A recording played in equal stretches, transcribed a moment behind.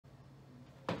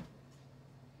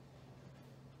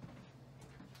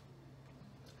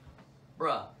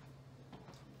Bruh.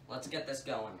 Let's get this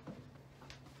going.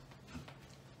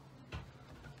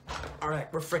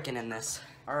 Alright, we're freaking in this.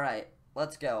 Alright,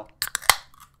 let's go.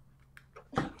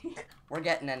 We're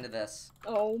getting into this.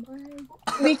 Oh my.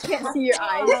 We can't see your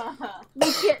eyes.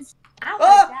 We can't see.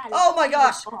 Oh my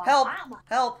gosh! Help!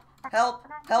 Help! Help!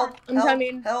 Help! I'm Help!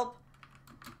 coming. Help!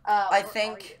 I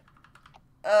think.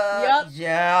 Yep.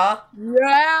 Yeah.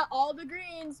 Yeah, all the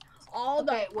greens. All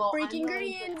the freaking I'm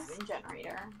greens. going to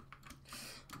generator.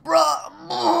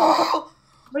 Bruh!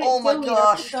 Wait, Oh my Dylan,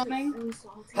 gosh! something?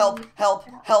 Help! Help!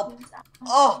 Help!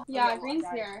 Oh! Yeah, green's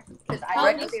here. Because I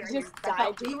I just died.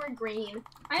 died. We were green.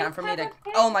 Time for me to.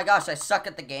 Oh my gosh! I suck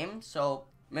at the game. So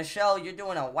Michelle, you're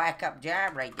doing a whack up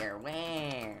job right there.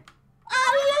 Where?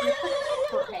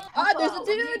 Ah, there's a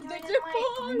dude. There's a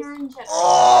boss.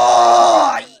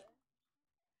 Oh!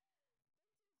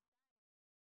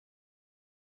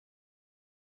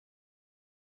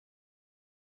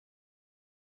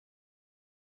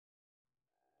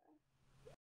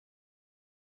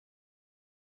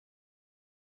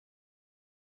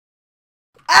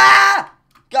 Ah!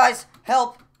 Guys,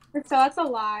 help! So that's a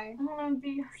lie.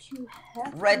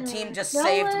 Red team just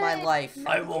saved my life.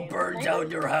 I will burn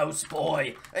down your house,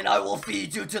 boy, and I will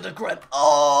feed you to the ground.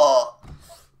 Oh!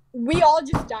 We all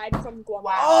just died from Guam.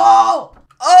 Oh!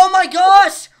 Oh my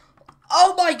gosh!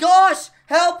 Oh my gosh!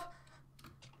 Help!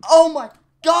 Oh my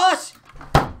gosh!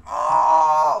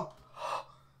 Oh!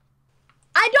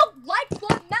 I don't like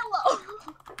Guamello.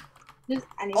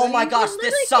 Oh my gosh, He this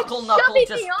literally suckle keeps knuckle shoving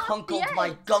just me off the punkled my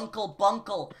edge. gunkle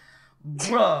bunkle.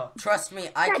 Bruh. Trust me,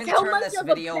 I can That's how turn much this of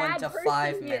a video bad into person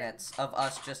 5 he is. minutes of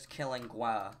us just killing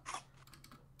Gua.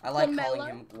 I like Guamello? calling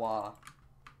him Gua.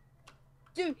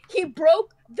 Dude, he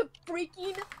broke the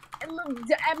freaking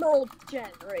emerald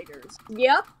generators.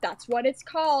 Yep, that's what it's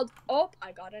called. Oh,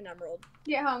 I got an emerald.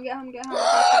 Get home, get home, get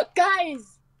home.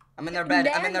 Guys! I'm in their bed,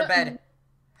 I'm in their Man- bed.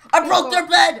 I broke their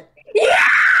bed! Yeah!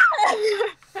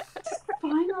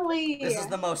 Finally. This is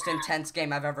the most intense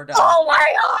game I've ever done. Oh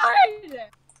my god!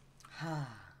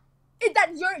 Is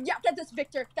that your? Yeah, that's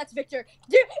Victor. That's Victor.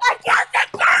 Dude, I got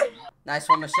Victor! Nice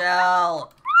one,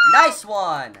 Michelle. Nice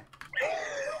one.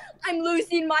 I'm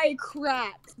losing my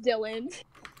crap, Dylan.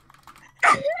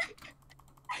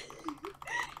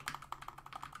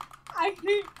 I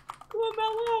hate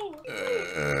Guamello.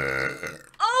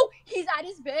 Oh, he's at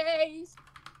his base.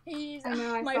 He's. I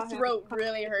know, I My saw him. throat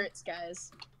really hurts,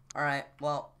 guys. Alright,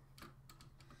 well.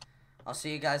 I'll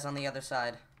see you guys on the other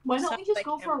side. Why don't we Sounds just like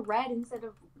go him. for red instead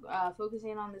of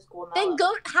focusing on this Guamello? Then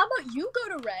go. How about you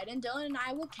go to red and Dylan and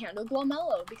I will candle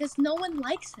Guamello because no one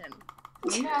likes him.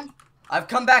 Yeah. I've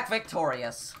come back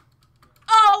victorious.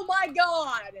 Oh my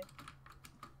god!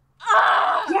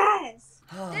 Ah! Yes.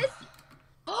 This.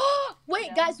 Wait,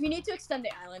 Yeah. guys, we need to extend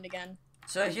the island again.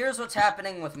 So here's what's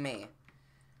happening with me.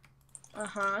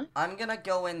 I'm gonna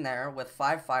go in there with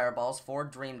 5 fireballs, 4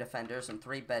 dream defenders, and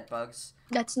 3 bed bugs.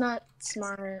 That's not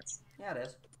smart. Yeah, it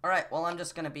is. Alright, well, I'm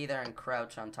just gonna be there and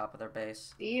crouch on top of their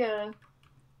base. Yeah.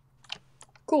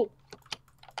 Cool.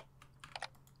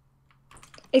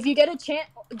 If you get a chance,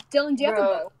 Dylan, do you have a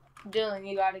bow? Dylan,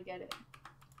 you gotta get it.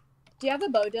 Do you have a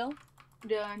bow, Dylan?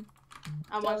 Dylan.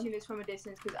 I'm Dylan. watching this from a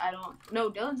distance because I don't. No,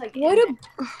 Dylan's like. What in a-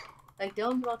 it. Like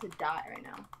Dylan's about to die right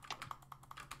now.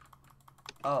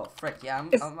 Oh, frick, yeah,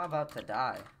 If- I'm about to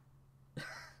die.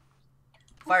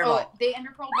 Fireball. Oh, they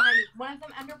enderpearl behind you. One of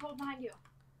them enderpearl behind you.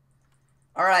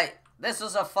 Alright, this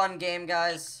was a fun game,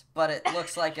 guys, but it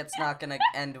looks like it's not gonna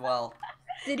end well.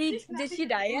 Did she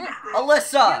die yet?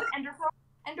 Alyssa!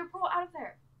 Enderpearl out of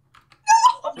there.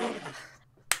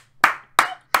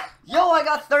 Yo, I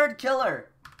got 3rd killer!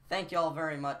 Thank you all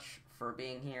very much for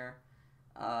being here.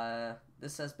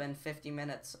 This has been 50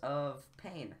 minutes of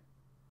pain.